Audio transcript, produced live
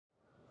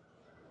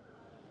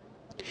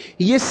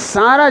ये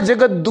सारा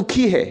जगत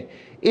दुखी है।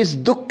 इस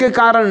दुख के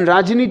कारण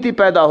राजनीति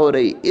पैदा हो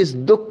रही, इस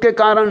दुख के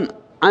कारण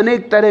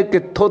अनेक तरह के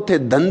थोथे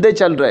धंधे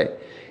चल रहे,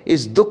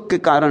 इस दुख के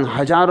कारण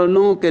हजारों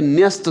लोगों के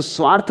न्यस्त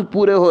स्वार्थ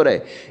पूरे हो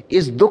रहे,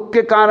 इस दुख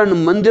के कारण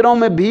मंदिरों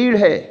में भीड़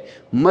है,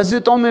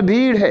 मस्जिदों में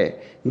भीड़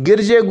है,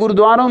 गिरजे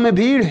गुरुद्वारों में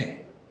भीड़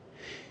है।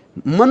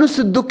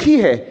 मनुष्य दुखी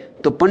है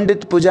तो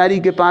पंडित पुजारी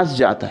के पास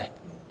जाता है।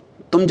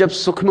 तुम जब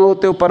सुख में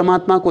होते हो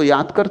परमात्मा को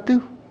याद करते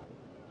हो?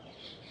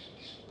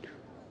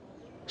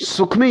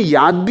 सुख में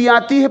याद भी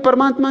आती है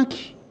परमात्मा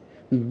की,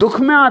 दुख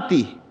में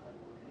आती है।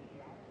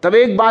 तब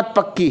एक बात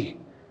पक्की है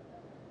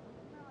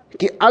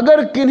कि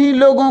अगर किन्हीं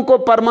लोगों को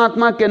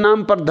परमात्मा के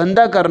नाम पर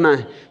धंधा करना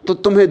है तो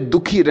तुम्हें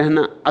दुखी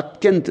रहना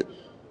अत्यंत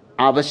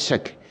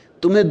आवश्यक है,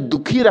 तुम्हें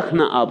दुखी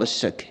रखना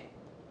आवश्यक है।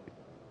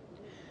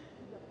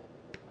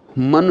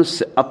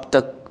 मनुष्य अब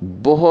तक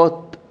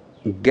बहुत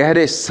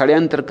गहरे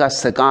षड्यंत्र का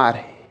शिकार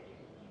है।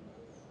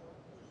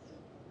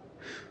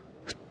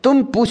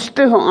 तुम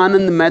पूछते हो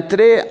आनंद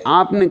मैत्रेय,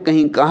 आपने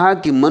कहीं कहा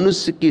कि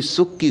मनुष्य की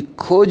सुख की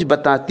खोज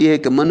बताती है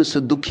कि मनुष्य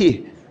दुखी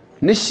है।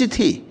 निश्चित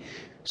ही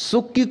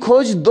सुख की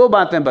खोज दो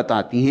बातें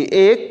बताती हैं,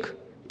 एक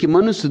कि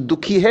मनुष्य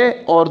दुखी है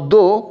और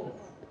दो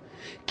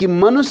कि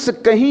मनुष्य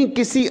कहीं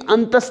किसी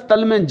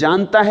अंतस्तल में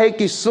जानता है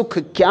कि सुख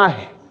क्या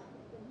है।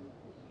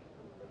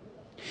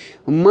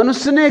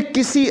 मनुष्य ने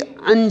किसी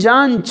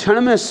अनजान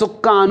क्षण में सुख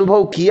का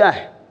अनुभव किया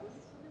है,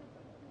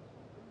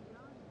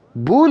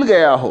 भूल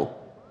गया हो,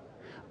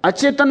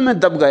 अचेतन में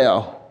दब गया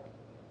हो,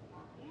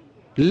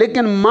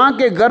 लेकिन मां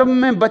के गर्भ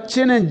में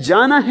बच्चे ने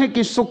जाना है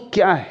कि सुख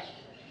क्या है।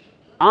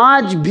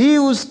 आज भी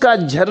उसका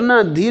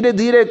झरना धीरे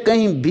धीरे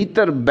कहीं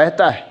भीतर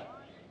बहता है,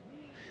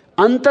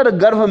 अंतर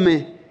गर्भ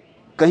में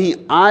कहीं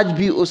आज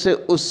भी उसे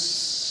उस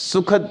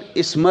सुखद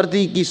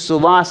स्मृति की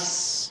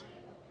सुवास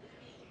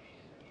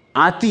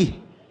आती है।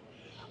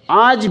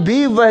 आज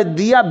भी वह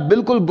दिया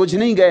बिल्कुल बुझ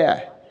नहीं गया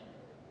है।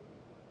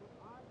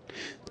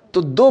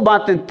 तो दो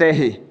बातें तय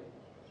हैं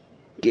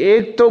कि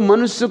एक तो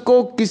मनुष्य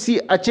को किसी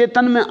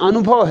अचेतन में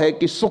अनुभव है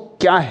कि सुख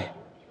क्या है,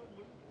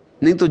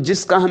 नहीं तो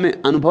जिसका हमें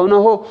अनुभव ना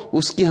हो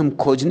उसकी हम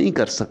खोज नहीं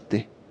कर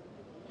सकते।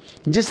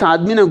 जिस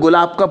आदमी ने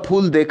गुलाब का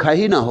फूल देखा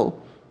ही ना हो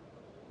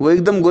वो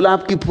एकदम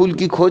गुलाब की फूल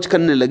की खोज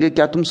करने लगे,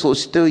 क्या तुम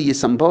सोचते हो यह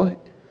संभव है?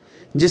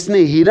 जिसने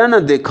हीरा ना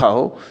देखा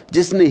हो,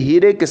 जिसने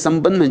हीरे के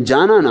संबंध में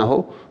जाना ना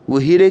हो, वो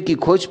हीरे की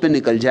खोज पे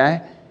निकल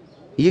जाए,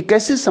 यह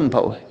कैसे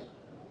संभव है?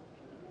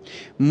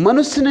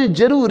 मनुष्य ने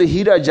जरूर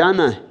हीरा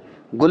जाना है,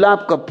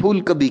 गुलाब का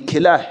फूल कभी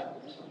खिला है,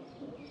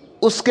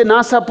 उसके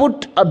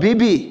नासापुट अभी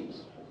भी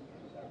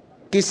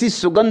किसी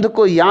सुगंध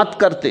को याद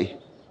करते,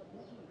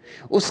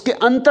 उसके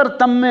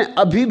अंतरतम में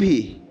अभी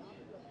भी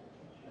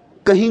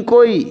कहीं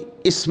कोई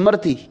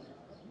स्मृति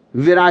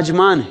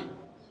विराजमान है।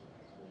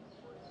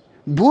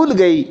 भूल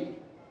गई,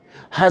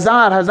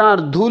 हजार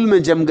हजार धूल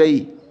में जम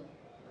गई,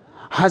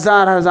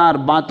 हजार हजार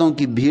बातों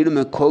की भीड़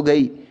में खो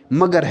गई,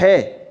 मगर है,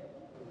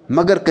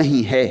 मगर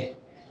कहीं है,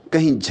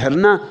 कहीं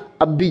झरना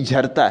अब भी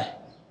झरता है।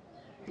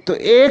 तो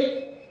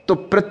एक तो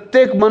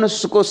प्रत्येक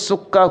मनुष्य को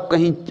सुख का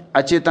कहीं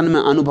अचेतन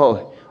में अनुभव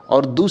है,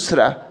 और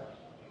दूसरा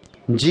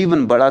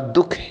जीवन बड़ा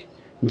दुख है,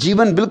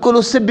 जीवन बिल्कुल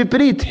उससे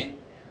विपरीत है,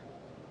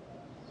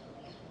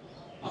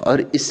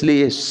 और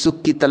इसलिए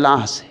सुख की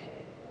तलाश है।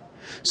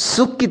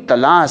 सुख की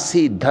तलाश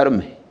ही धर्म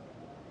है,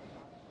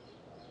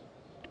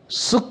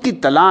 सुख की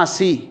तलाश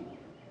ही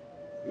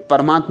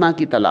परमात्मा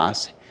की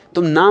तलाश है।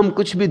 तुम नाम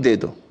कुछ भी दे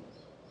दो,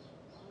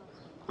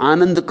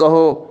 आनंद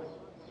कहो,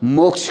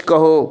 मोक्ष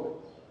कहो,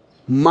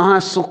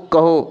 महासुख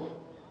कहो,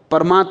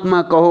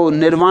 परमात्मा कहो,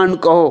 निर्वाण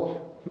कहो,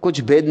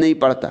 कुछ भेद नहीं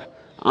पड़ता।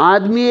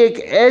 आदमी एक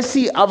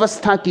ऐसी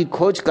अवस्था की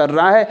खोज कर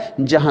रहा है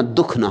जहां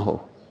दुख ना हो,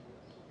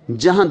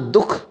 जहां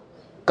दुख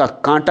का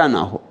कांटा ना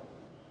हो,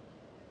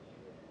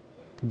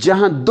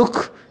 जहां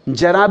दुख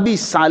जरा भी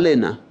साले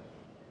ना।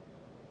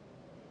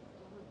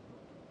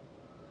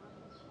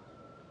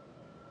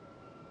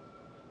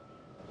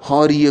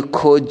 और ये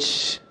खोज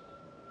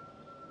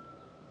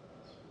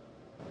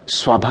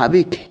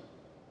स्वाभाविक है।